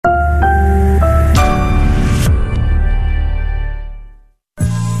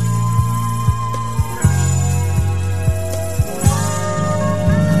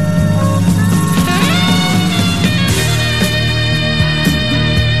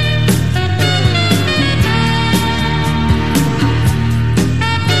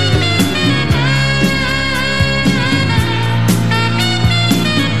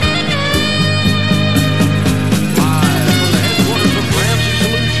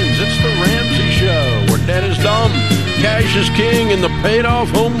cash is king and the paid-off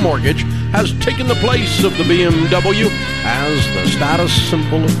home mortgage has taken the place of the BMW as the status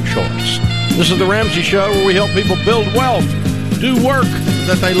symbol of choice. This is The Ramsey Show, where we help people build wealth, do work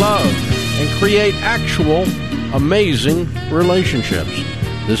that they love, and create actual amazing relationships.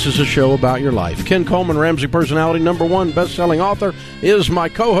 This is a show about your life. Ken Coleman, Ramsey personality, #1 best-selling author, is my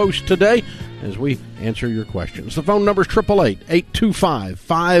co-host today as we answer your questions. The phone number is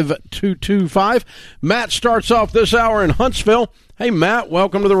 888-825-5225. Matt starts off this hour in Huntsville. Hey, Matt,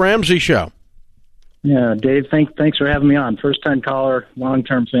 welcome to The Ramsey Show. Yeah, Dave, thanks for having me on. First-time caller,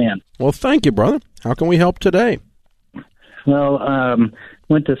 long-term fan. Well, thank you, brother. How can we help today? Well,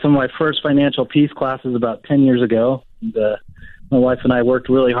 went to some of my first financial peace classes about 10 years ago. And, my wife and I worked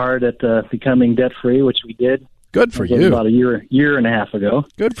really hard at becoming debt-free, which we did. Good for you. About a year and a half ago.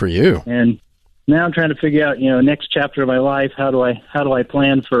 Good for you. And now I'm trying to figure out, next chapter of my life. How do I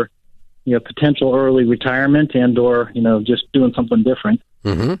plan for, potential early retirement or just doing something different.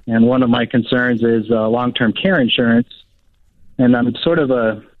 Mm-hmm. And one of my concerns is long-term care insurance. And I'm sort of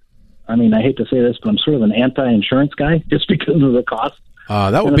I hate to say this, but I'm sort of an anti-insurance guy just because of the cost.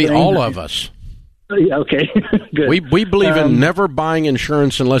 That would be all of us. Yeah, okay, good. We believe in never buying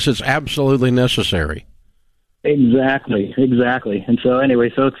insurance unless it's absolutely necessary. Exactly. And so anyway,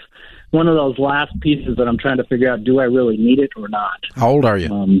 so it's one of those last pieces that I'm trying to figure out, do I really need it or not? How old are you?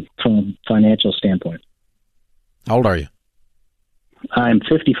 From a financial standpoint. How old are you? I'm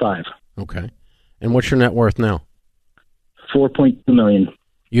 55. Okay. And what's your net worth now? $4.2 million.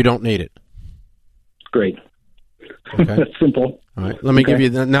 You don't need it. Great. Okay. That's simple. All right. Let me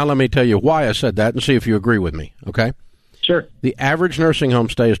tell you why I said that and see if you agree with me. Okay. Sure. The average nursing home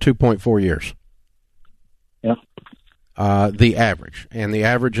stay is 2.4 years. Yeah. The average, and the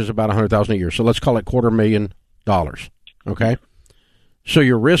average is about $100,000 a year. So let's call it $250,000. Okay. So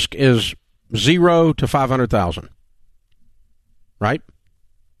your risk is 0 to $500,000. Right?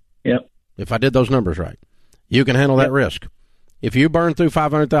 Yep. If I did those numbers right, you can handle that risk. If you burn through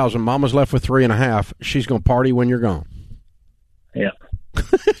 $500,000, Mama's left with $3.5. She's going to party when you're gone. Yeah.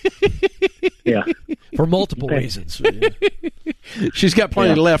 Yeah. For multiple reasons. She's got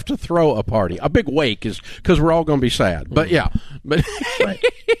plenty left to throw a party. A big wake is because we're all going to be sad. But Right.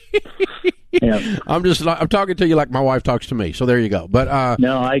 Yeah. I'm talking to you like my wife talks to me. So there you go. But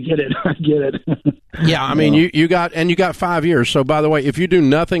no, I get it. Yeah, I mean, you got 5 years. So by the way, if you do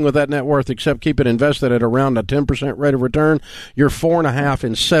nothing with that net worth except keep it invested at around a 10% rate of return, your 4.5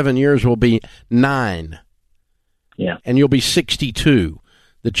 in 7 years will be 9. Yeah. And you'll be 62.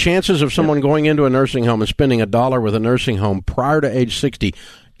 The chances of someone going into a nursing home and spending $1 with a nursing home prior to age 60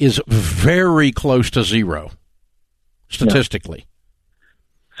 is very close to 0, statistically.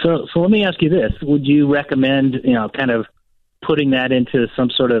 So let me ask you this. Would you recommend, kind of putting that into some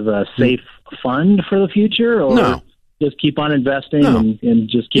sort of a safe fund for the future? Or no. Just keep on investing and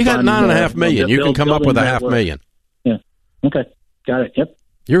just keep on... You got $9.5 million. You can come up with $500,000. Yeah. Okay. Got it. Yep.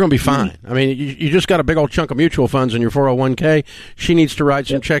 You're going to be fine. I mean, you just got a big old chunk of mutual funds in your 401k. She needs to write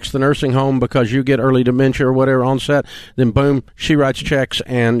some checks to the nursing home because you get early dementia or whatever onset. Then, boom, she writes checks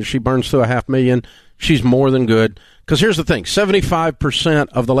and she burns through $500,000. She's more than good. Because here's the thing, 75%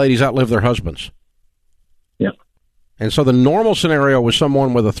 of the ladies outlive their husbands. Yep. And so the normal scenario with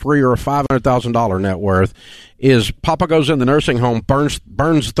someone with a $300,000 or $500,000 net worth is Papa goes in the nursing home, burns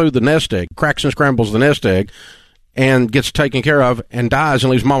through the nest egg, cracks and scrambles the nest egg, and gets taken care of and dies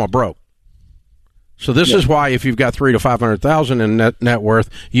and leaves Mama broke. So this is why if you've got $300,000 to $500,000 in net worth,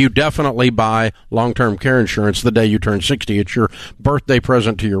 you definitely buy long-term care insurance the day you turn 60. It's your birthday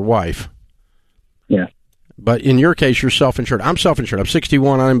present to your wife. Yeah. But in your case, you're self-insured. I'm self-insured. I'm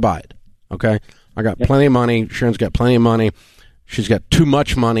 61. I didn't buy it. Okay? I got plenty of money. Sharon's got plenty of money. She's got too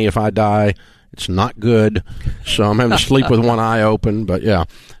much money if I die. It's not good. So I'm having to sleep with one eye open. But, yeah.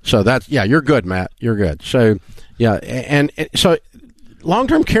 So you're good, Matt. You're good. So, yeah. And so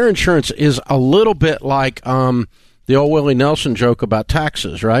long-term care insurance is a little bit like the old Willie Nelson joke about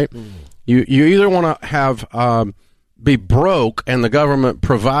taxes, right? Mm. You either want to have be broke and the government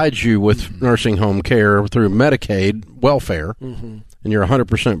provides you with nursing home care through Medicaid welfare, and you're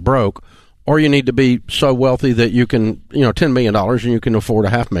 100% broke, or you need to be so wealthy that you can, $10 million and you can afford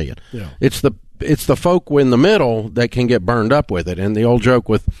 $500,000. Yeah. It's the folk in the middle that can get burned up with it. And the old joke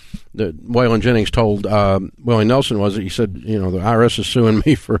with Waylon Jennings told Willie Nelson was that he said, the IRS is suing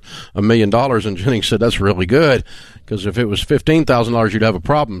me for $1 million, and Jennings said that's really good because if it was $15,000, you'd have a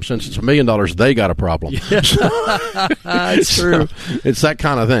problem. Since it's $1 million, they got a problem. Yeah. That's true. It's that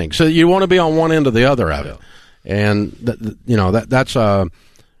kind of thing. So you want to be on one end or the other of it, and that's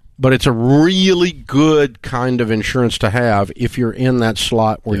But it's a really good kind of insurance to have if you're in that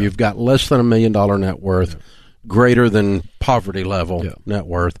slot where you've got less than $1 million net worth. greater than poverty level net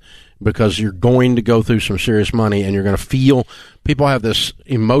worth, because you're going to go through some serious money, and you're going to feel people have this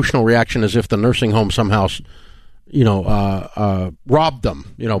emotional reaction as if the nursing home somehow, robbed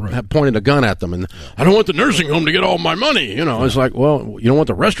them, have pointed a gun at them, and I don't want the nursing home to get all my money. It's like, well, you don't want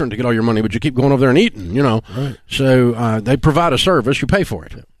the restaurant to get all your money, but you keep going over there and eating. Right. So they provide a service, you pay for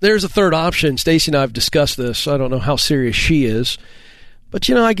it. There's a third option. Stacy and I have discussed this. I don't know how serious she is. But,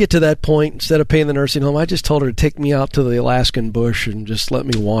 I get to that point. Instead of paying the nursing home, I just told her to take me out to the Alaskan bush and just let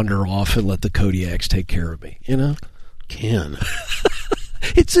me wander off and let the Kodiaks take care of me, Ken.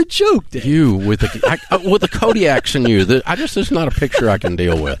 It's a joke, Dave. You with the Kodiaks and you. This is not a picture I can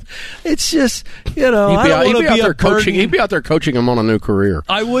deal with. It's just, I don't want to be out there coaching. He'd be out there coaching him on a new career.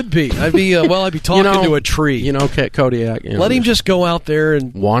 I would be. I'd be talking to a tree. Kodiak. Let him just go out there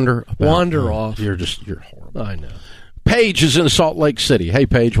and wander off. You're horrible. I know. Paige is in Salt Lake City. Hey,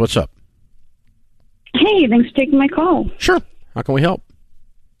 Paige, what's up? Hey, thanks for taking my call. Sure. How can we help?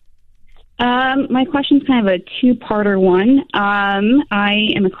 My question's kind of a two-parter one.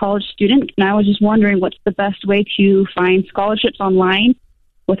 I am a college student, and I was just wondering what's the best way to find scholarships online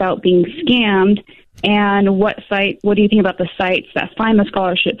without being scammed, and what do you think about the sites that find the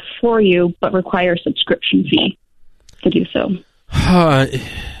scholarship for you but require a subscription fee to do so?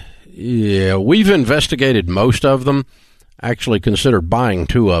 Yeah, we've investigated most of them, actually considered buying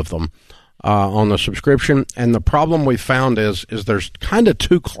two of them on the subscription. And the problem we found is there's kind of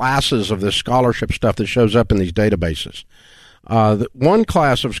two classes of this scholarship stuff that shows up in these databases. One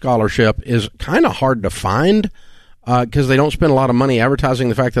class of scholarship is kind of hard to find because they don't spend a lot of money advertising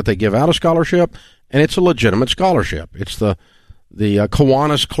the fact that they give out a scholarship, and it's a legitimate scholarship. It's the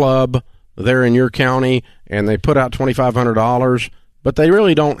Kiwanis Club there in your county, and they put out $2,500. But they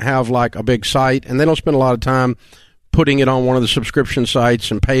really don't have like a big site, and they don't spend a lot of time putting it on one of the subscription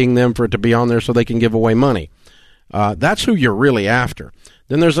sites and paying them for it to be on there so they can give away money. That's who you're really after.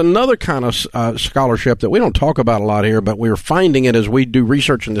 Then there's another kind of scholarship that we don't talk about a lot here, but we're finding it as we do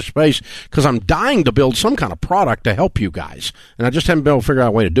research in this space, because I'm dying to build some kind of product to help you guys, and I just haven't been able to figure out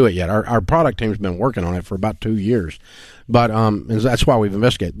a way to do it yet. Our product team's been working on it for about 2 years, but and that's why we've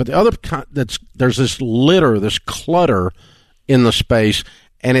investigated. But the other there's this clutter in the space,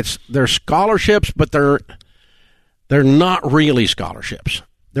 and they're scholarships, but they're not really scholarships.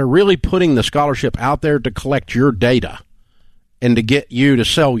 They're really putting the scholarship out there to collect your data and to get you to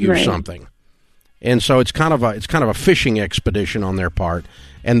sell you something. And so it's kind of a fishing expedition on their part.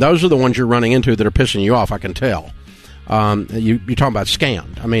 And those are the ones you're running into that are pissing you off, I can tell. You're talking about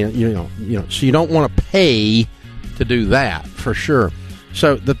scammed. I mean, so you don't want to pay to do that for sure.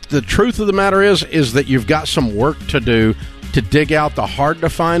 So the truth of the matter is that you've got some work to do to dig out the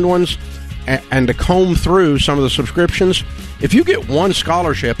hard-to-find ones and to comb through some of the subscriptions. If you get one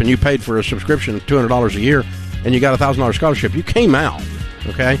scholarship and you paid for a subscription of $200 a year and you got a $1,000 scholarship, you came out,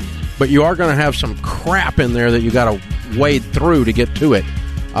 okay? But you are going to have some crap in there that you got to wade through to get to it.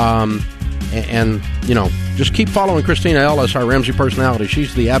 And just keep following Christina Ellis, our Ramsey personality.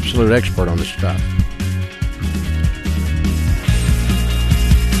 She's the absolute expert on this stuff.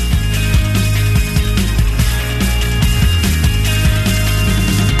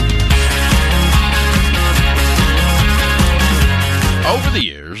 Over the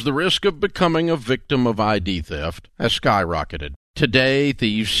years, the risk of becoming a victim of ID theft has skyrocketed. Today,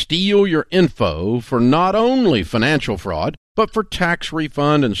 thieves steal your info for not only financial fraud, but for tax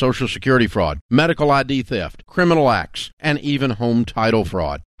refund and Social Security fraud, medical ID theft, criminal acts, and even home title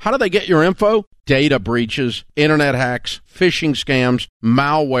fraud. How do they get your info? Data breaches, internet hacks, phishing scams,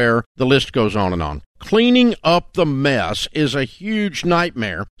 malware, the list goes on and on. Cleaning up the mess is a huge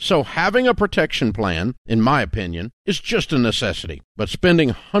nightmare, so having a protection plan, in my opinion, is just a necessity. But spending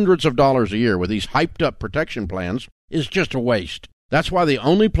hundreds of dollars a year with these hyped-up protection plans is just a waste. That's why the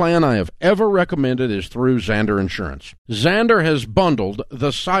only plan I have ever recommended is through Xander Insurance. Xander has bundled the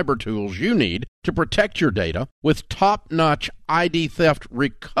cyber tools you need to protect your data with top-notch ID theft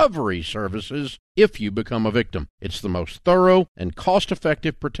recovery services if you become a victim. It's the most thorough and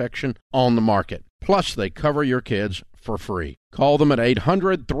cost-effective protection on the market. Plus, they cover your kids for free. Call them at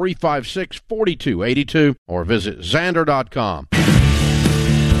 800-356-4282 or visit Xander.com.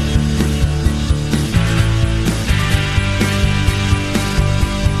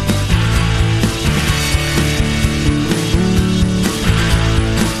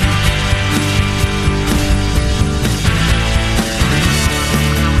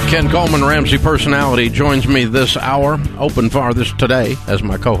 Ken Coleman, Ramsey personality, joins me this hour. Today as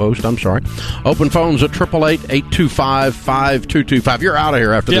my co-host. I'm sorry. Open phones at 888-825-5225. You're out of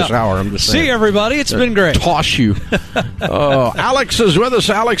here after this hour. I'm just saying. See everybody. It's been great. Toss you. Alex is with us.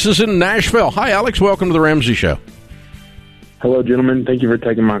 Alex is in Nashville. Hi, Alex. Welcome to the Ramsey Show. Hello, gentlemen. Thank you for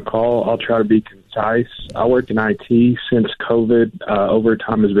taking my call. I'll try to be concise. I work in IT. Since COVID,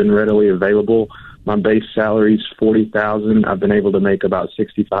 overtime has been readily available. My base salary is $40,000. I've been able to make about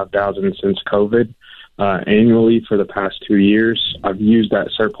 $65,000 since COVID. Annually for the past 2 years, I've used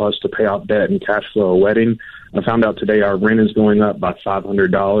that surplus to pay off debt and cash flow a wedding. I found out today our rent is going up by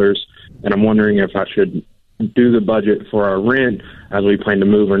 $500, and I'm wondering if I should do the budget for our rent as we plan to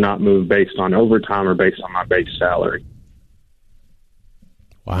move or not move based on overtime or based on my base salary.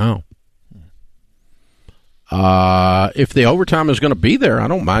 Wow. If the overtime is going to be there, I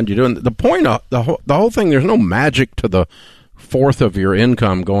don't mind you doing the point of the whole thing. There's no magic to the fourth of your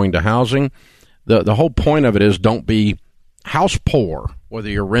income going to housing. The whole point of it is don't be house poor, whether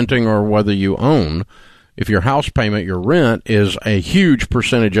you're renting or whether you own. If your house payment, your rent, is a huge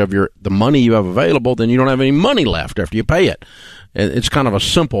percentage of the money you have available, then you don't have any money left after you pay it. It's kind of a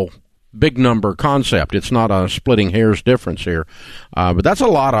simple big number concept. It's not a splitting hairs difference here. But that's a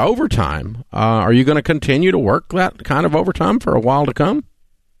lot of overtime. Are you going to continue to work that kind of overtime for a while to come?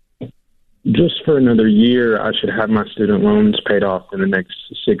 Just for another year, I should have my student loans paid off in the next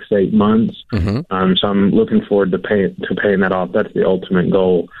 6 to 8 months. Mm-hmm. So I'm looking forward to paying that off. That's the ultimate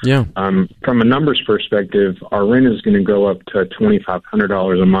goal. Yeah. From a numbers perspective, our rent is going to go up to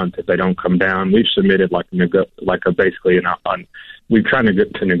 $2,500 a month if they don't come down. We've submitted we've tried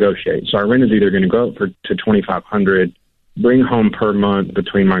to negotiate. So our rent is either going to go up to $2,500, bring home per month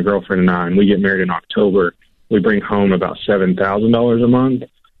between my girlfriend and I, and we get married in October. We bring home about $7,000 a month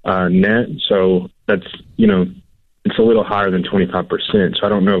net. So that's, it's a little higher than 25%. So I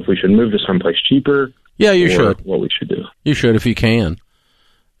don't know if we should move to someplace cheaper. Yeah, you should. What we should do. You should if you can.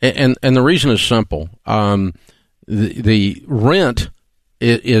 And the reason is simple. The rent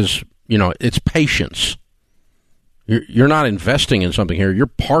is it's patience. You're not investing in something here. You're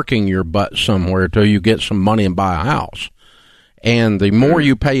parking your butt somewhere till you get some money and buy a house. And the more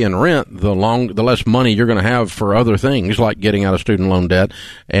you pay in rent, the less money you're going to have for other things, like getting out of student loan debt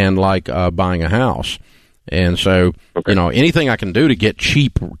and like buying a house. And so, anything I can do to get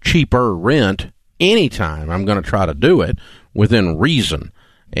cheaper rent anytime, I'm going to try to do it within reason.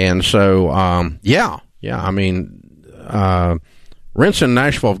 And so, rents in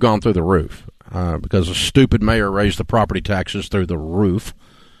Nashville have gone through the roof. Because a stupid mayor raised the property taxes through the roof.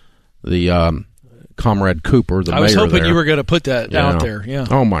 The Comrade Cooper, the mayor there. I was hoping you were going to put that out there. Yeah.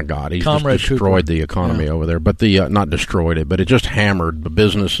 Oh my God, he's just destroyed the economy over there. But not destroyed it, but it just hammered the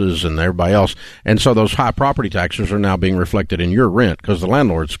businesses and everybody else. And so those high property taxes are now being reflected in your rent because the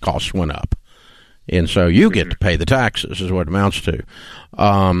landlord's costs went up, and so you get to pay the taxes. Is what it amounts to.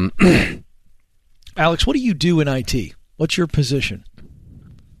 Alex, what do you do in IT? What's your position?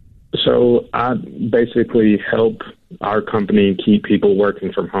 So I basically help our company keep people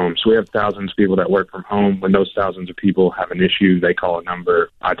working from home. So we have thousands of people that work from home. When those thousands of people have an issue, they call a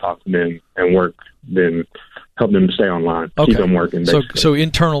number. I talk to them and help them stay online, keep them working. So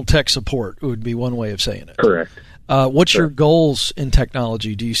internal tech support would be one way of saying it. Correct. What's your goals in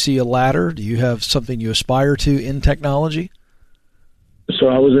technology? Do you see a ladder? Do you have something you aspire to in technology? So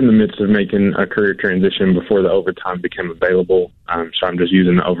I was in the midst of making a career transition before the overtime became available. So I'm just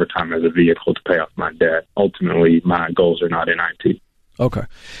using the overtime as a vehicle to pay off my debt. Ultimately, my goals are not in IT. Okay.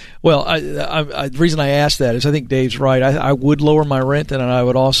 Well, the reason I asked that is I think Dave's right. I would lower my rent, and I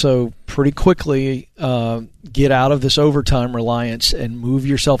would also pretty quickly get out of this overtime reliance and move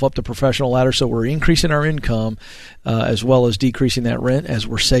yourself up the professional ladder so we're increasing our income as well as decreasing that rent as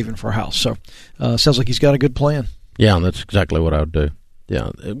we're saving for a house. So sounds like he's got a good plan. Yeah, that's exactly what I would do.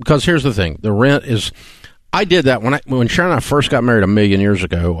 Yeah, because here's the thing. The rent is – I did that when Sharon and I first got married 1 million years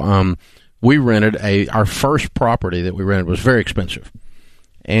ago. We rented our first property that we rented was very expensive.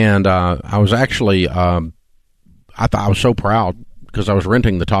 And I was actually I thought I was so proud because I was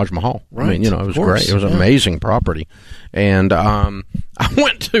renting the Taj Mahal. Right. I mean, it was great. It was an amazing property. And I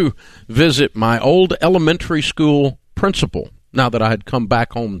went to visit my old elementary school principal now that I had come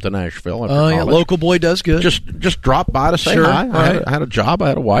back home to Nashville after college. Local boy does good. Just dropped by to say hi. Right. I had a job. I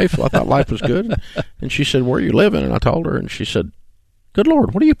had a wife. I thought life was good. And she said, "Where are you living?" And I told her, and she said, "Good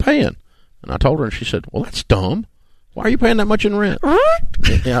Lord, what are you paying?" And I told her, and she said, "Well, that's dumb. Why are you paying that much in rent?"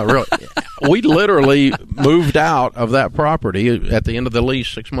 Yeah, really. We literally moved out of that property at the end of the lease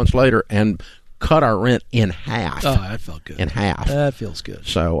 6 months later and cut our rent in half. Oh, that felt good. In half. That feels good.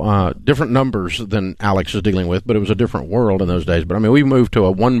 So different numbers than Alex is dealing with, but it was a different world in those days. But, I mean, we moved to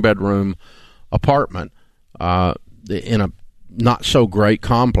a one-bedroom apartment in a not-so-great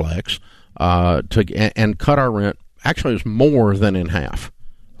complex and cut our rent. Actually, it was more than in half.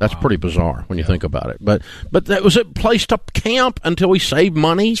 That's pretty bizarre when you think about it. But that was a place to camp until we saved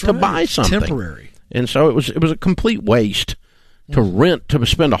money to buy something. Temporary. And so it was a complete waste to rent, to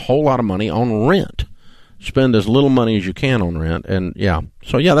spend a whole lot of money on rent. Spend as little money as you can on rent. And,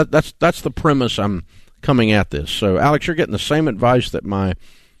 that's the premise I'm coming at this. So, Alex, you're getting the same advice that my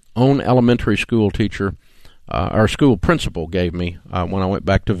own elementary school teacher, our school principal, gave me when I went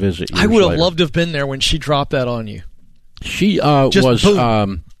back to visit years I would have later. loved to have been there when she dropped that on you. She was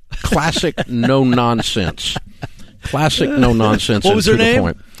classic no-nonsense. Classic no-nonsense. What was her name?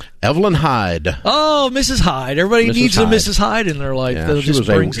 Point. Evelyn Hyde. Oh, Mrs. Hyde. Everybody needs a Hyde. Mrs. Hyde in their life. Yeah,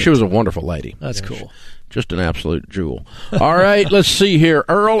 she was a wonderful lady. That's cool. Just an absolute jewel. All right, let's see here.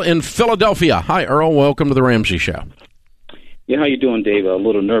 Earl in Philadelphia. Hi, Earl. Welcome to the Ramsey Show. Yeah, how you doing, Dave? I'm a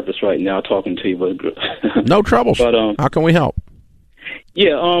little nervous right now talking to you, but no troubles. But how can we help?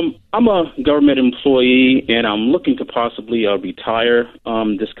 Yeah, I'm a government employee, and I'm looking to possibly retire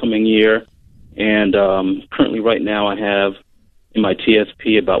this coming year. And currently, right now, I have in my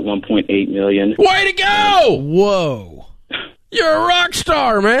TSP about $1.8 million. Way to go! Whoa, you're a rock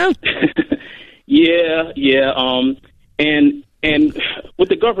star, man. Yeah. And with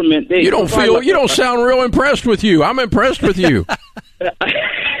the government, you don't sound real impressed with you. I'm impressed with you.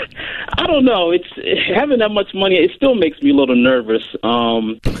 I don't know. It's having that much money. It still makes me a little nervous.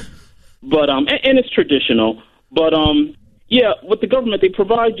 But and it's traditional. But with the government, they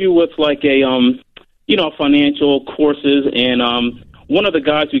provide you with like a financial courses. And one of the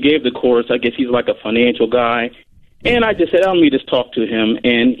guys who gave the course, I guess he's like a financial guy. And I just said, let me just talk to him.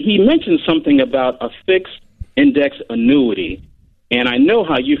 And he mentioned something about a fixed index annuity. And I know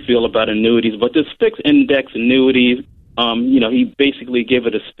how you feel about annuities, but this fixed index annuity, he basically gave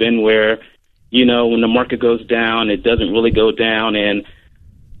it a spin where, when the market goes down, it doesn't really go down. And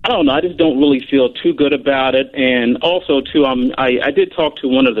I don't know, I just don't really feel too good about it. And also, too, I did talk to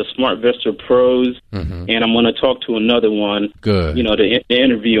one of the SmartVestor pros, and I'm going to talk to another one, Good. To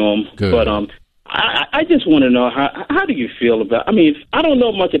interview them. Good. But I just want to know, how do you feel about, I don't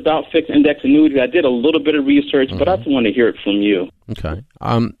know much about fixed index annuities. I did a little bit of research, but I just want to hear it from you. Okay.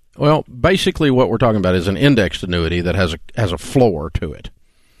 Well, basically what we're talking about is an indexed annuity that has a floor to it.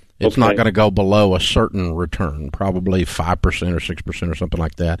 It's not going to go below a certain return, probably 5% or 6% or something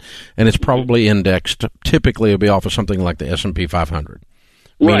like that. And it's probably indexed. Typically, it'll be off of something like the S&P 500.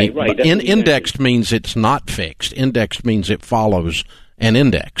 Right. Indexed means it's not fixed. Indexed means it follows an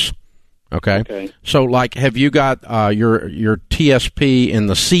index. Okay. So, like, have you got your TSP in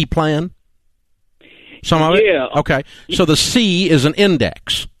the C plan? Some of it? Yeah. Okay. So the C is an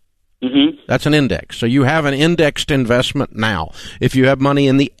index. Mm-hmm. That's an index. So you have an indexed investment now. If you have money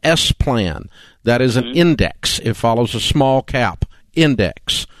in the S plan, that is an index. It follows a small cap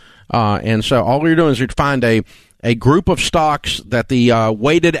index. And so all you're doing is you find a group of stocks that the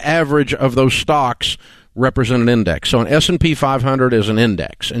weighted average of those stocks represent an index. So an S&P 500 is an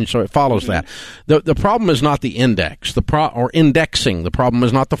index, and so it follows that. The problem is not the index, or indexing. The problem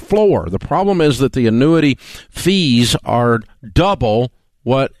is not the floor. The problem is that the annuity fees are double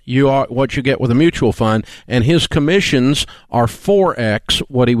what you get with a mutual fund, and his commissions are 4x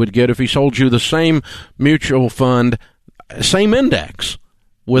what he would get if he sold you the same mutual fund, same index,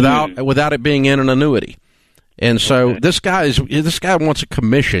 without it being in an annuity. And so this guy wants a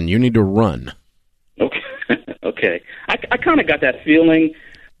commission. You need to run. Okay. I kind of got that feeling,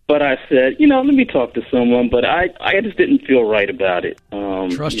 but I said, let me talk to someone, but I just didn't feel right about it.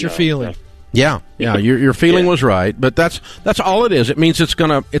 Trust your feeling. Yeah, your feeling was right, but that's all it is. It means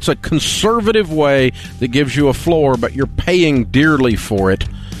it's a conservative way that gives you a floor, but you're paying dearly for it.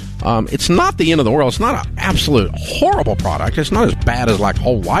 It's not the end of the world. It's not an absolute horrible product. It's not as bad as like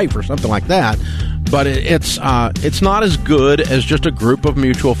Whole Life or something like that, but it's not as good as just a group of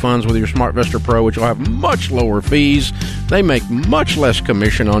mutual funds with your SmartVestor Pro, which will have much lower fees. They make much less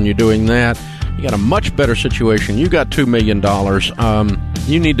commission on you doing that. You got a much better situation. You got $2 million.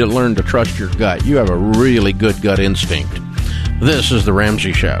 You need to learn to trust your gut. You have a really good gut instinct. This is The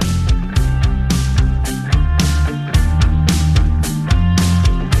Ramsey Show.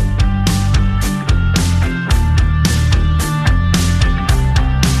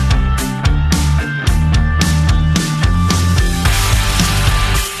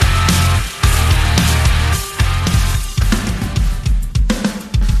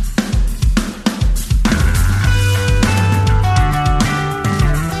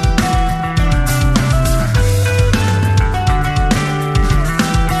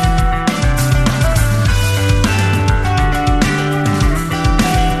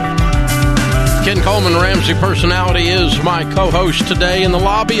 Ken Coleman, Ramsey Personality, is my co-host today in the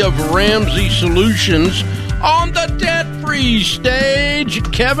lobby of Ramsey Solutions on the debt-free stage.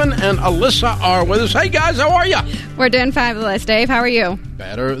 Kevin and Alyssa are with us. Hey, guys, how are you? We're doing fabulous. Dave, how are you?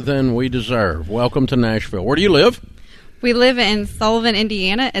 Better than we deserve. Welcome to Nashville. Where do you live? We live in Sullivan,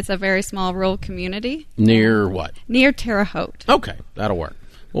 Indiana. It's a very small rural community. Near what? Near Terre Haute. Okay, that'll work.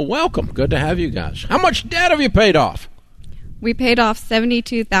 Well, welcome. Good to have you guys. How much debt have you paid off? We paid off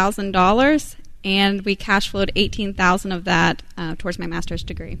 $72,000, and we cash flowed $18,000 of that towards my master's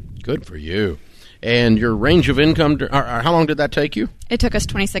degree. Good for you. And your range of income, how long did that take you? It took us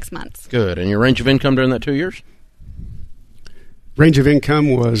 26 months. Good. And your range of income during that 2 years? Range of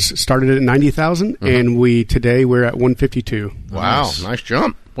income was started at 90,000, and today we're at 152. Wow, nice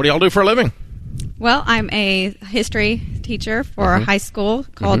jump. What do y'all do for a living? Well, I'm a history teacher for a high school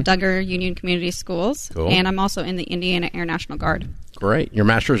called Duggar Union Community Schools, and I'm also in the Indiana Air National Guard. Great. Your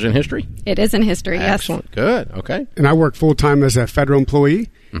master's in history? It is in history, Excellent. yes. Good. Okay. And I work full-time as a federal employee,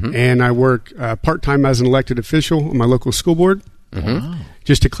 and I work part-time as an elected official on my local school board.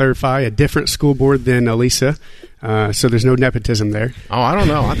 Just to clarify, a different school board than Elisa, so there's no nepotism there. Oh, I don't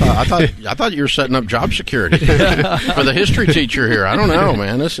know. I thought you were setting up job security for the history teacher here. I don't know,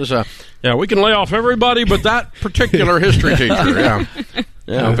 man. This is we can lay off everybody but that particular history teacher.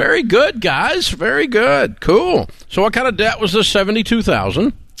 Yeah. Very good, guys. Very good. Cool. So, what kind of debt was this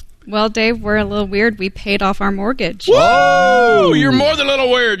 $72,000? Well, Dave, we're a little weird. We paid off our mortgage. Whoa! You're more than a little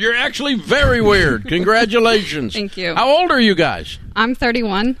weird. You're actually very weird. Congratulations. Thank you. How old are you guys? I'm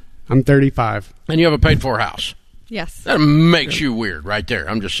 31. I'm 35. And you have a paid-for house? Yes. That makes you weird right there.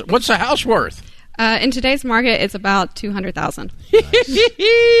 What's the house worth? In today's market, it's about $200,000.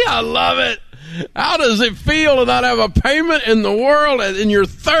 I love it. How does it feel to not have a payment in the world in your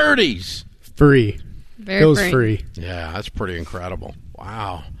 30s? Free. Very free. Yeah, that's pretty incredible.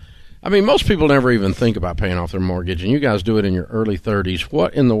 Wow. I mean, most people never even think about paying off their mortgage, and you guys do it in your early 30s.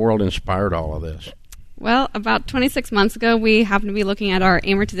 What in the world inspired all of this? Well, about 26 months ago, we happened to be looking at our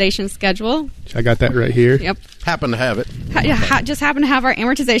amortization schedule. I got that right here. Yep. Happen to have it. Just happened to have our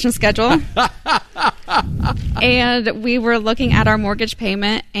amortization schedule. And we were looking at our mortgage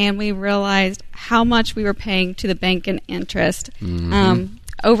payment, and we realized how much we were paying to the bank in interest.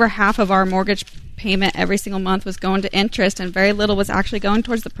 Over half of our mortgage payment every single month was going to interest, and very little was actually going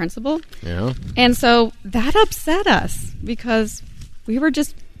towards the principal. Yeah. And so that upset us because we were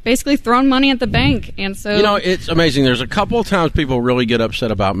just basically throwing money at the bank. And so, it's amazing. There's a couple of times people really get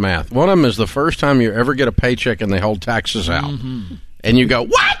upset about math. One of them is the first time you ever get a paycheck and they hold taxes out. And you go,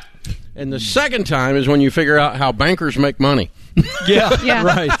 what? And the second time is when you figure out how bankers make money. Yeah,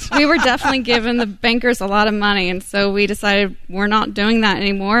 right. We were definitely giving the bankers a lot of money, and so we decided we're not doing that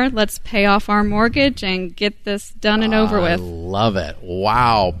anymore. Let's pay off our mortgage and get this done and over with. I love it.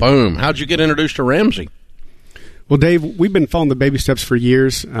 Wow. Boom. How'd you get introduced to Ramsey? Well, Dave, we've been following the baby steps for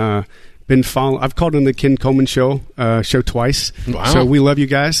years. I've called on the Ken Coleman show twice. Wow. So we love you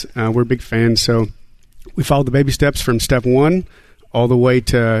guys. We're big fans. So we followed the baby steps from step 1 all the way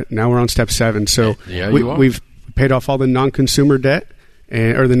to now we're on step 7. So we've paid off all the non-consumer debt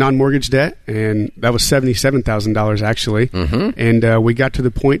or the non-mortgage debt, and that was $77,000 actually. And we got to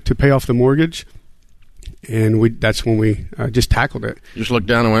the point to pay off the mortgage, and that's when we just tackled it. Just looked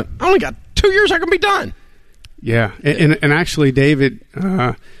down and went, I only got 2 years, I can be done. Yeah, and actually, David,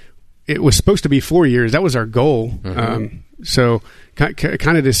 it was supposed to be 4 years. That was our goal. So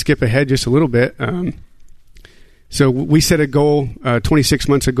kind of to skip ahead just a little bit. So we set a goal 26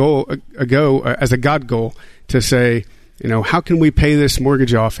 months ago as a God goal to say, how can we pay this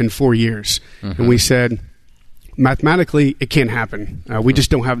mortgage off in 4 years? And we said, mathematically, it can't happen. We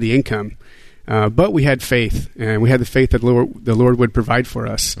just don't have the income. But we had faith, and we had the faith that the Lord would provide for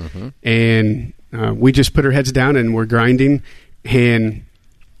us. And we just put our heads down and we're grinding. And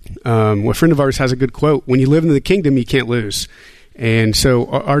a friend of ours has a good quote: when you live in the kingdom, you can't lose. And so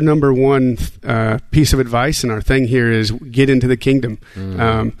our number one piece of advice and our thing here is get into the kingdom.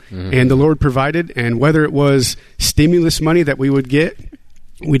 And the Lord provided, and whether it was stimulus money that we would get,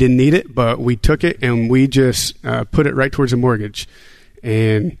 we didn't need it, but we took it and we just put it right towards a mortgage.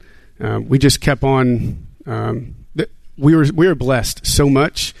 And we just kept on. We were blessed so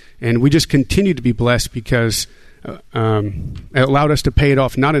much, and we just continue to be blessed because it allowed us to pay it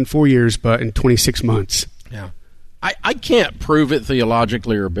off not in 4 years, but in 26 months. Yeah. I can't prove it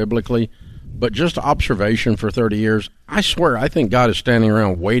theologically or biblically, but just observation for 30 years, I swear I think God is standing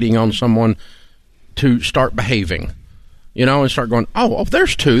around waiting on someone to start behaving, and start going, oh,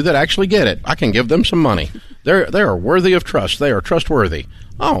 there's two that actually get it. I can give them some money. They are worthy of trust. They are trustworthy.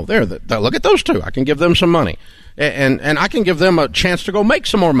 Oh, look at those two. I can give them some money. And I can give them a chance to go make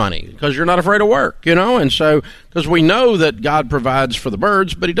some more money because you're not afraid of work, you know. And so, because we know that God provides for the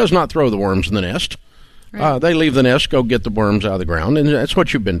birds, but he does not throw the worms in the nest. Right. They leave the nest, go get the worms out of the ground, and that's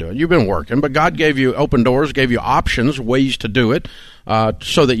what you've been doing. You've been working, but God gave you open doors, gave you options, ways to do it,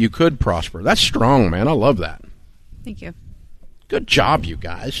 so that you could prosper. That's strong, man. I love that. Thank you. Good job, you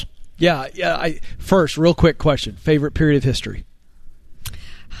guys. Yeah. First, real quick question. Favorite period of history?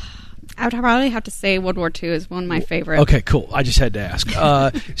 I would probably have to say World War II is one of my favorite. Okay, cool. I just had to ask.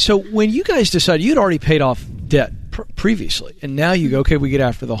 So when you guys decided, you'd already paid off debt previously, and now you go, okay, we get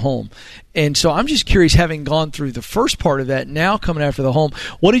after the home. And so I'm just curious, having gone through the first part of that, now coming after the home,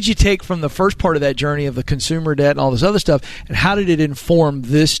 what did you take from the first part of that journey of the consumer debt and all this other stuff, and how did it inform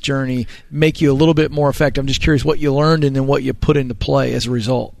this journey, make you a little bit more effective? I'm just curious what you learned and then what you put into play as a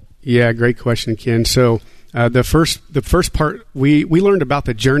result. Yeah, great question, Ken. So the first part, we learned about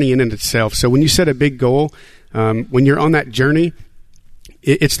the journey in and itself. So when you set a big goal, when you're on that journey,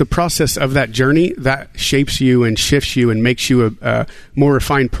 it's the process of that journey that shapes you and shifts you and makes you a more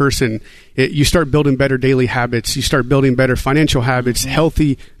refined person. You start building better daily habits. You start building better financial habits,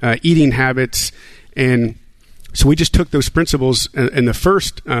 healthy eating habits. And so we just took those principles in the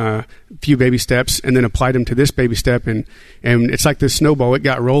first few baby steps and then applied them to this baby step. And it's like this snowball. It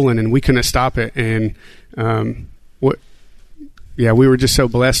got rolling and we couldn't stop it. And we were just so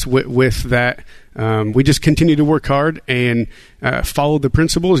blessed with that. We just continue to work hard and follow the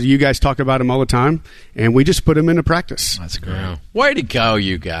principles. You guys talk about them all the time, and we just put them into practice. That's great. Wow. Way to go,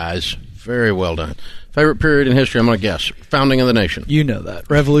 you guys. Very well done. Favorite period in history, I'm going to guess. Founding of the nation. You know that.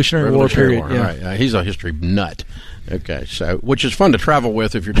 Revolutionary War period. War. Yeah. Right. He's a history nut. Okay, so which is fun to travel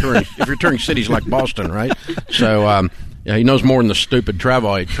with if you're touring cities like Boston, right? So he knows more than the stupid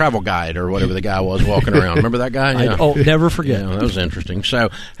travel guide or whatever the guy was walking around. Remember that guy? Yeah. Never forget. Yeah, that was interesting. So,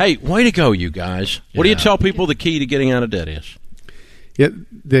 hey, way to go, you guys. What do you tell people the key to getting out of debt is? Yeah,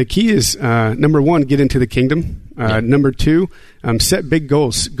 the key is, number one, get into the kingdom. Number two, set big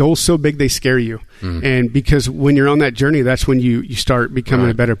goals. Goals so big they scare you. And because when you're on that journey, that's when you start becoming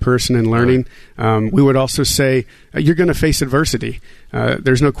a better person and learning. We would also say you're going to face adversity.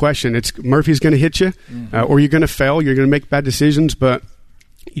 There's no question. Murphy's going to hit you, or you're going to fail. You're going to make bad decisions, but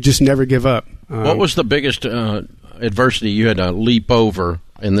you just never give up. What was the biggest adversity you had to leap over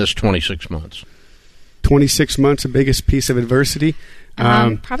in this 26 months? 26 months, the biggest piece of adversity.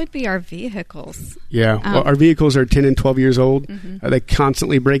 Probably be our vehicles. Yeah, well, our vehicles are 10 and 12 years old. They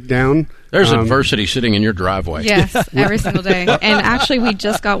constantly break down. There's adversity sitting in your driveway. Yes, every single day. And actually, we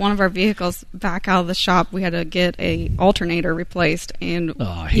just got one of our vehicles back out of the shop. We had to get a alternator replaced, and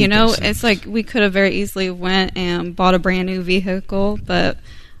it's like we could have very easily went and bought a brand new vehicle, but.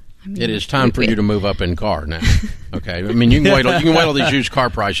 It is time for you to move up in car now. Okay, I mean you can wait till these used car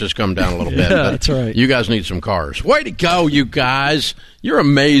prices come down a little bit. Yeah, that's right. You guys need some cars. Way to go, you guys! You're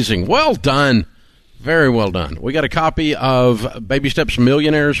amazing. Well done, very well done. We got a copy of Baby Steps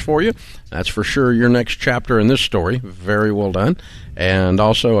Millionaires for you. That's for sure your next chapter in this story. Very well done, and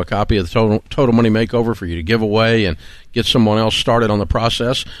also a copy of the Total Money Makeover for you to give away and get someone else started on the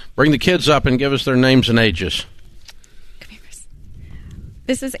process. Bring the kids up and give us their names and ages.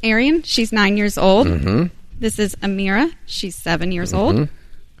 This is Arian. She's 9 years old. This is Amira. She's 7 years old.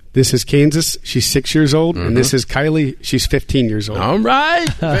 This is Kansas. She's 6 years old. And this is Kylie. She's 15 years old. All right.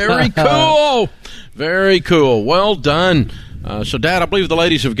 Very cool. Very cool. Well done. So, Dad, I believe the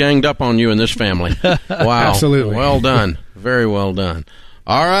ladies have ganged up on you in this family. Wow. Absolutely. Well done. Very well done.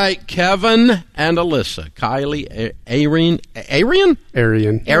 All right, Kevin and Alyssa. Kylie, Arian.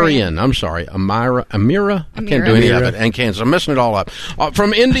 I'm sorry. Amira. I can't do any of it. And Kansas. I'm messing it all up.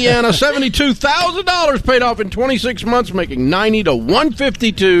 From Indiana, $72,000 paid off in 26 months, making $90 to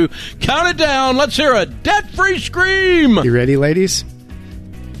 $152. Count it down. Let's hear a debt-free scream. You ready, ladies?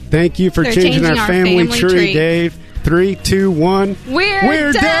 Thank you for changing our family tree, Dave. 3, 2, 1.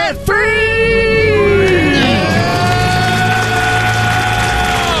 We're debt-free!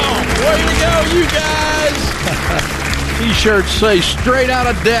 You guys. T-shirts say straight out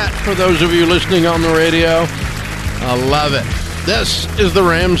of debt for those of you listening on the radio. I love it. This is The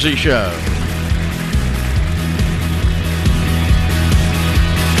Ramsey Show.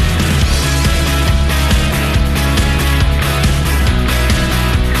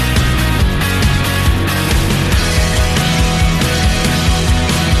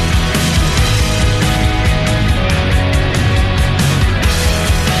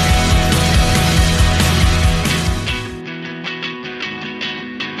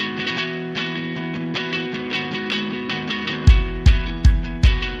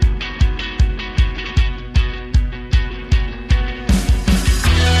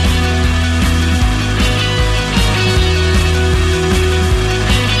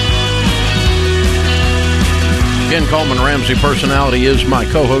 Dan Coleman, Ramsey Personality, is my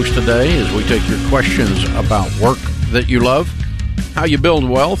co-host today as we take your questions about work that you love, how you build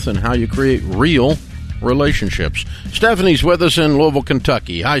wealth, and how you create real relationships. Stephanie's with us in Louisville,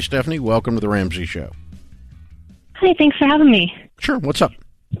 Kentucky. Hi, Stephanie. Welcome to the Ramsey Show. Hi, thanks for having me. Sure. What's up?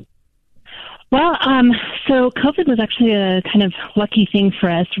 Well, so COVID was actually a kind of lucky thing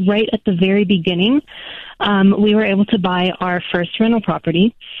for us. Right at the very beginning, we were able to buy our first rental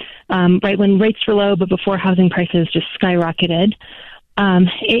property, right when rates were low, but before housing prices just skyrocketed.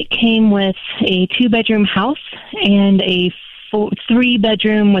 It came with a 2-bedroom house and a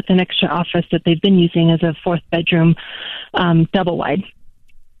 3-bedroom with an extra office that they've been using as a 4th bedroom, double wide.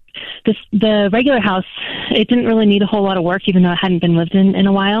 The regular house, it didn't really need a whole lot of work, even though it hadn't been lived in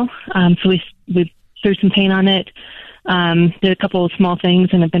a while. So we threw some paint on it, did a couple of small things,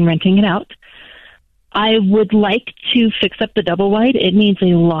 and have been renting it out. I would like to fix up the double wide. It needs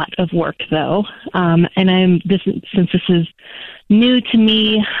a lot of work, though. And since this is new to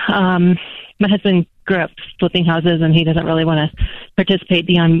me, my husband grew up flipping houses, and he doesn't really want to participate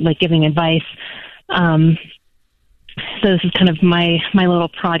beyond like giving advice. So this is kind of my little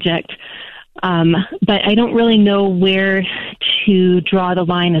project. But I don't really know where to draw the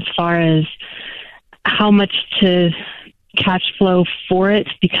line as far as how much to cash flow for it,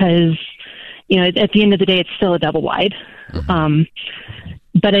 because, you know, at the end of the day, it's still a double wide.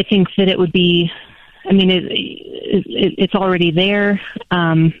 But I think that it would be, I mean, it's already there.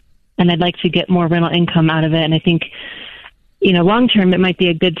 And I'd like to get more rental income out of it. And I think, you know, long term, it might be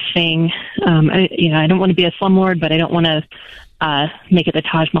a good thing. I don't want to be a slumlord, but I don't want to make it the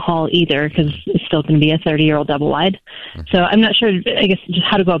Taj Mahal either, because it's still going to be a 30-year-old double wide. So I'm not sure, I guess, just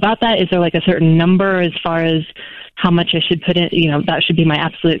how to go about that. Is there like a certain number as far as how much I should put in? You know, that should be my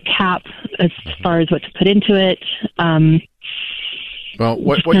absolute cap as far as what to put into it. Well,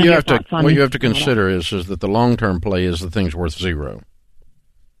 what you have to consider is that the long-term play is the thing's worth zero.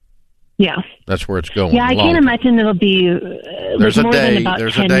 Yeah, that's where it's going. Yeah, I can't imagine it'll be. There's a more day. Than about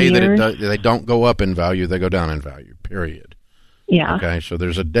there's 10 a day years. that they don't go up in value; they go down in value. Period. Yeah. Okay, so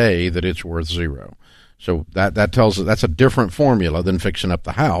there's a day that it's worth zero. So that tells us that's a different formula than fixing up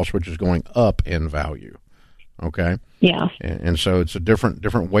the house, which is going up in value. Okay. Yeah. And so it's a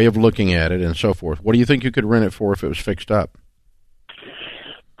different way of looking at it, and so forth. What do you think you could rent it for if it was fixed up?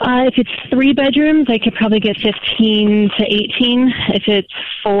 If it's 3 bedrooms, I could probably get 15 to 18. If it's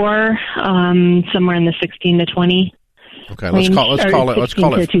 4, somewhere in the 16 to 20. Okay, let's call it.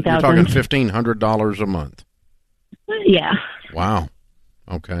 You're talking $1,500 a month. Yeah. Wow.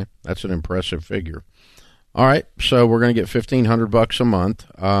 Okay, that's an impressive figure. All right, so we're going to get $1,500 a month.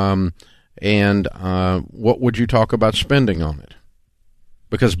 And what would you talk about spending on it?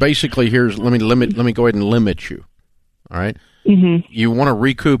 Because basically, let me go ahead and limit you. All right. Mm-hmm. You want to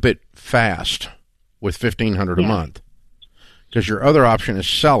recoup it fast with $1,500 a month, because your other option is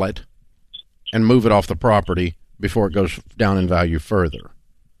sell it and move it off the property before it goes down in value further.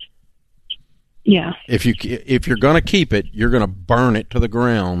 Yeah. If you're going to keep it, you're going to burn it to the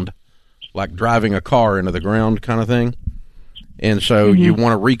ground, like driving a car into the ground kind of thing. And so you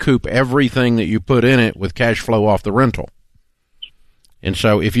want to recoup everything that you put in it with cash flow off the rental. And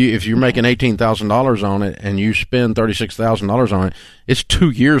so if you're making $18,000 on it and you spend $36,000 on it, it's 2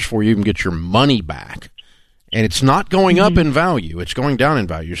 years before you even get your money back. And it's not going up in value; it's going down in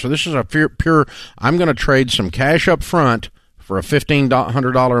value. So this is a pure. I'm going to trade some cash up front for a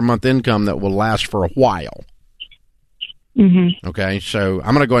 $1,500 a month income that will last for a while. Mm-hmm. Okay, so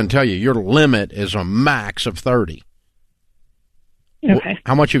I'm going to go ahead and tell you your limit is a max of 30. Okay.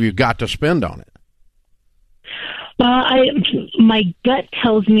 How much have you got to spend on it? Well, my gut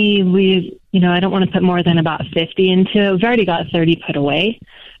tells me I don't want to put more than about 50 into it. We've already got 30 put away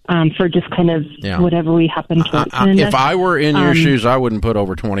for just kind of whatever we happen to invest. If I were in your shoes, I wouldn't put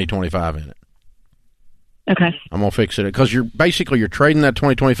over 25 in it. Okay. I'm going to fix it because you're trading that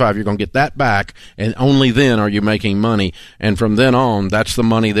 25. You're going to get that back, and only then are you making money. And from then on, that's the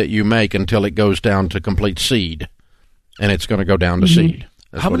money that you make until it goes down to complete seed, and it's going to go down to seed.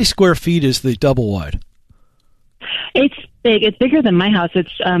 How many square feet is the double wide? It's big. It's bigger than my house.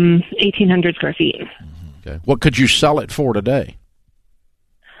 It's 1,800 square feet. Okay. What could you sell it for today?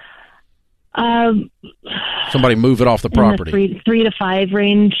 Somebody move it off the property. In the 3 to 5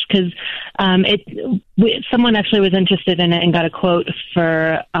 range, because someone actually was interested in it and got a quote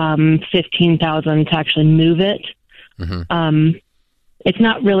for $15,000 to actually move it. Mm-hmm. It's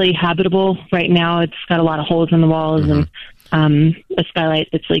not really habitable right now. It's got a lot of holes in the walls and a skylight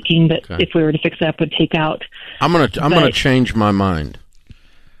that's leaking. But if we were to fix it up, would take out. I'm gonna change my mind.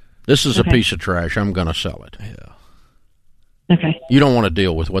 This is a piece of trash. I'm gonna sell it. Okay. You don't want to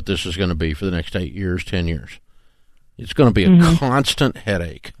deal with what this is going to be for the next 8 years, 10 years. It's going to be a constant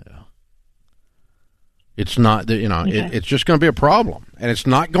headache. It's not, it's just going to be a problem, and it's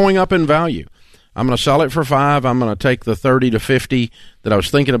not going up in value. I'm going to sell it for $5. I'm going to take the $30 to $50 that I was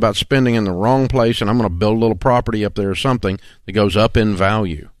thinking about spending in the wrong place, and I'm going to build a little property up there or something that goes up in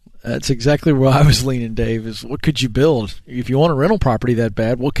value. That's exactly where I was leaning, Dave, is what could you build? If you want a rental property that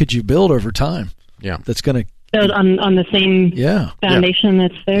bad, what could you build over time? Yeah. That's going to build on the same foundation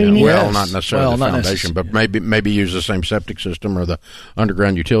that's there. Yeah. You Well, not necessarily the foundation, but maybe use the same septic system or the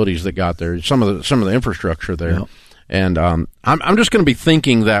underground utilities that got there. Some of the infrastructure there. Yeah. And I'm just going to be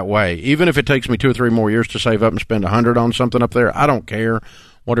thinking that way. Even if it takes me 2 or 3 more years to save up and spend $100 on something up there, I don't care.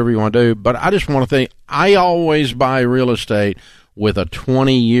 Whatever you want to do, but I just want to think. I always buy real estate with a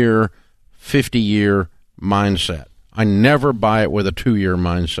 20-year, 50-year mindset. I never buy it with a 2-year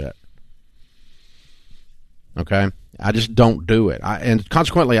mindset. Okay? I just don't do it. And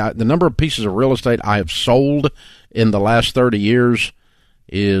consequently, the number of pieces of real estate I have sold in the last 30 years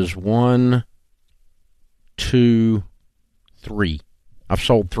is 1, 2, 3. I've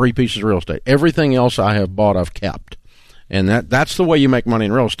sold 3 pieces of real estate. Everything else I have bought, I've kept. And that's the way you make money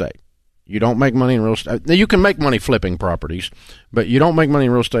in real estate. You don't make money in real estate. Now, you can make money flipping properties, but you don't make money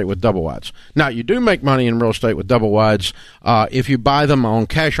in real estate with double wides. Now, you do make money in real estate with double wides if you buy them on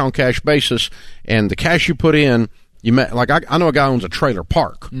cash basis, and the cash you put in, I know a guy who owns a trailer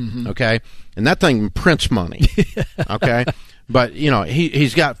park, okay, and that thing prints money, okay. But,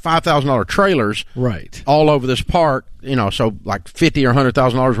 he's got $5,000 trailers all over this park, so like $50,000 or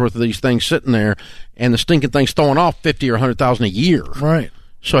 $100,000 worth of these things sitting there, and the stinking thing's throwing off $50,000 or $100,000 a year. Right.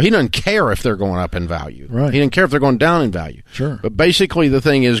 So he doesn't care if they're going up in value. Right. He doesn't care if they're going down in value. Sure. But basically the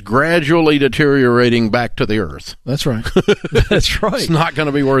thing is gradually deteriorating back to the earth. That's right. That's right. It's not going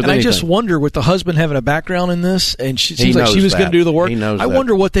to be worth anything. I just wonder, with the husband having a background in this, and she seems like she was going to do the work, I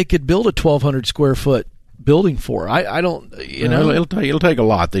wonder what they could build a 1,200 square foot building for. I don't, It'll take a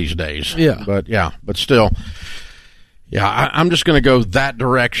lot these days. Yeah. But still... Yeah, I'm just going to go that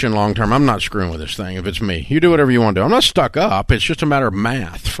direction long term. I'm not screwing with this thing if it's me. You do whatever you want to do. I'm not stuck up. It's just a matter of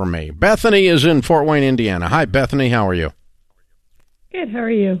math for me. Bethany is in Fort Wayne, Indiana. Hi, Bethany. How are you? Good. How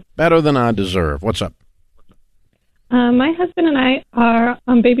are you? Better than I deserve. What's up? My husband and I are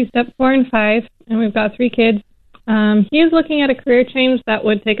on baby step 4 and 5, and we've got 3 kids. He is looking at a career change that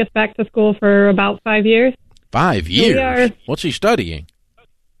would take us back to school for about 5 years. 5 years? What's he studying?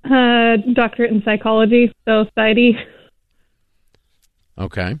 Doctorate in psychology, so psyche.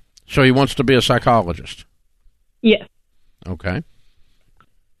 Okay. So he wants to be a psychologist? Yes. Okay.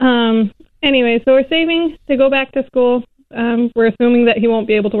 Anyway, so we're saving to go back to school. We're assuming that he won't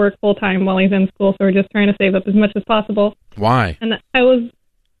be able to work full-time while he's in school, so we're just trying to save up as much as possible. Why? And I was...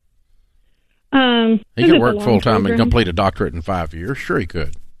 he could work full-time and complete a doctorate in 5 years. Sure he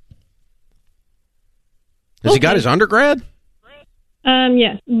could. Has he got his undergrad?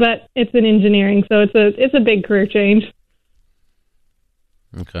 Yes, but it's in engineering, so it's a big career change.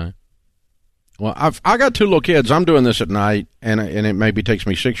 Okay. Well, I got 2 little kids. I'm doing this at night, and it maybe takes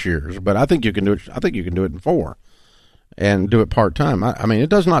me 6 years, but I think you can do it. I think you can do it in 4, and do it part time. I mean, it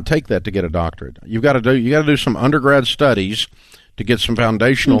does not take that to get a doctorate. You got to do some undergrad studies to get some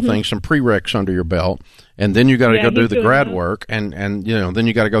foundational things, some prereqs under your belt, and then you got to go do the grad work, and then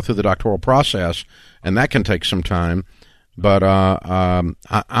you got to go through the doctoral process, and that can take some time. But I'm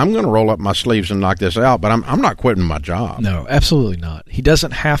going to roll up my sleeves and knock this out, but I'm not quitting my job. No, absolutely not. He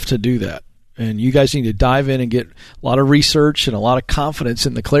doesn't have to do that. And you guys need to dive in and get a lot of research and a lot of confidence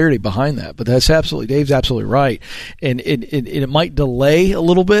in the clarity behind that. But Dave's absolutely right. And it might delay a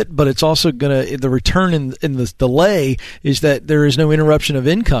little bit, but it's also going to, the return in the delay is that there is no interruption of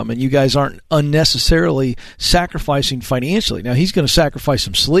income, and you guys aren't unnecessarily sacrificing financially. Now, he's going to sacrifice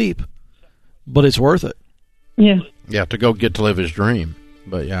some sleep, but it's worth it. Yeah. Yeah, to go get to live his dream.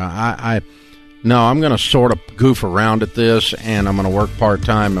 But yeah, I'm going to sort of goof around at this, and I'm going to work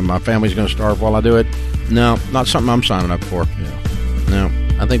part-time, and my family's going to starve while I do it. No, not something I'm signing up for. Yeah. No,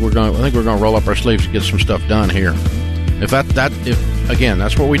 I think we're going to roll up our sleeves and get some stuff done here. If again,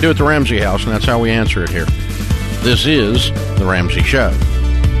 that's what we do at the Ramsey House, and that's how we answer it here. This is The Ramsey Show.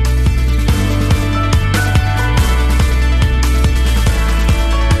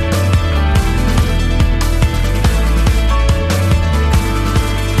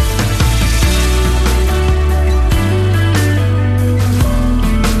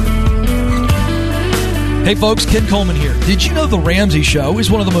 Hey folks, Ken Coleman here. Did you know The Ramsey Show is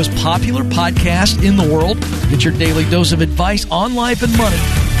one of the most popular podcasts in the world? Get your daily dose of advice on life and money.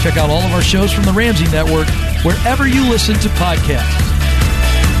 Check out all of our shows from The Ramsey Network wherever you listen to podcasts.